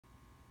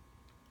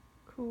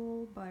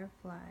cool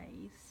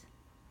butterflies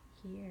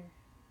here.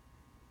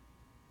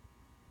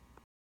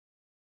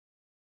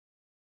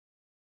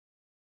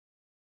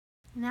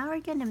 Now we're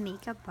gonna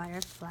make a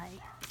butterfly.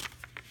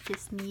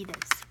 Just need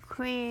a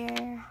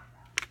square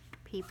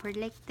paper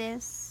like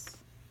this.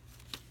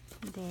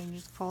 Then you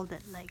fold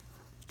it like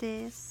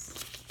this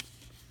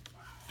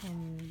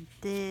and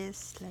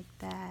this like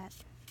that,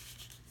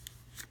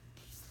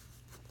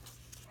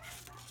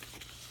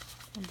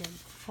 and then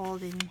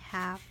fold in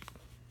half.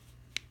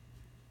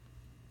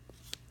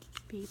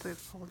 Paper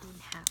fold in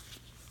half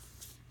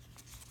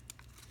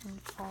and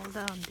fold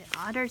on the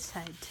other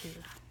side too,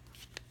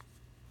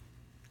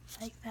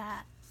 like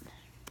that.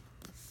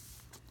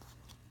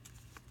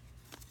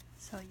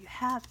 So you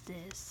have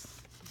this,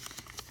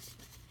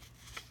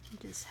 you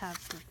just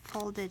have to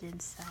fold it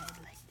inside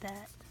like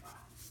that.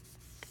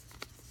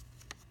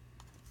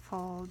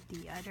 Fold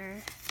the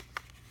other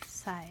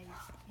side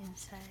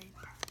inside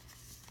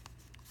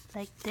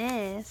like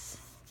this.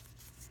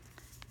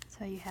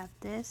 So you have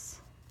this,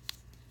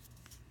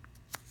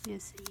 you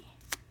see.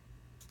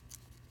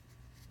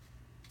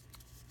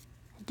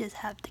 You just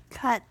have to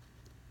cut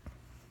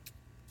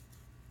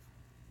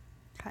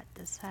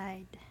the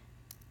side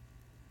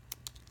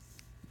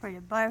for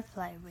the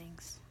butterfly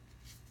wings.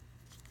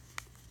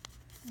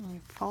 And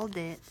you fold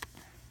it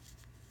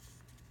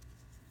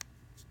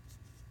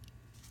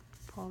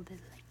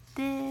like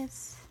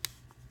this.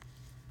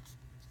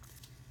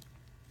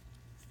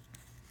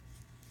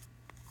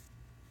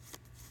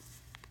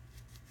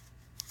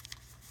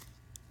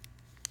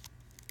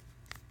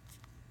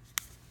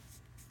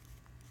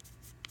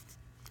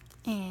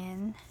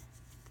 And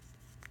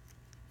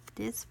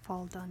this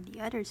fold on the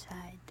other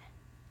side.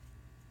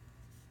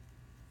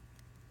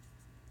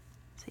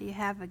 So you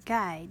have a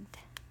guide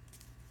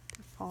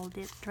to fold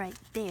it right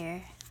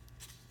there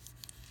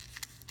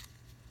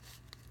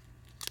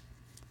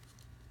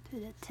to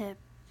the tip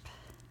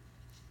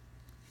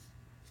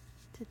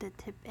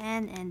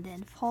end, and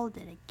then fold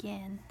it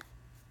again.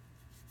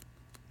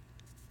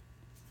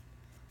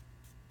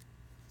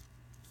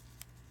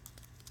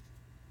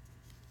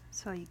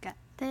 So you got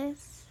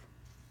this.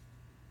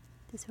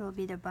 This will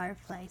be the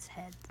butterfly's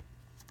head.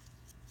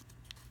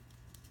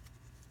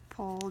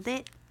 Fold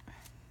it.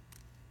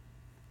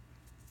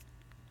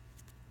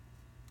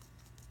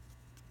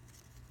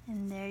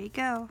 And there you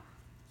go.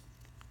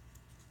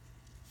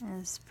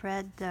 And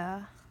spread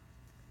the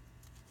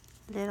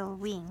little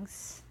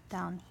wings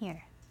down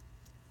here.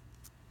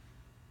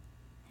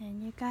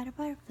 And you got a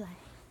butterfly.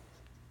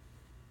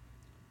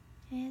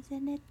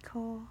 Isn't it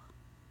cool?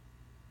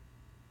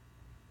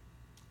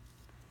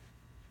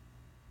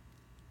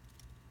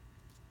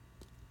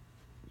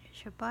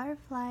 There's your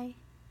butterfly.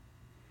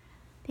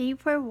 Thank you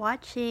for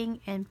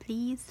watching, and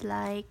please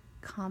like,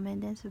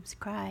 comment, and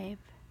subscribe.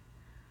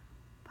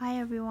 Bye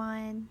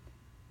everyone.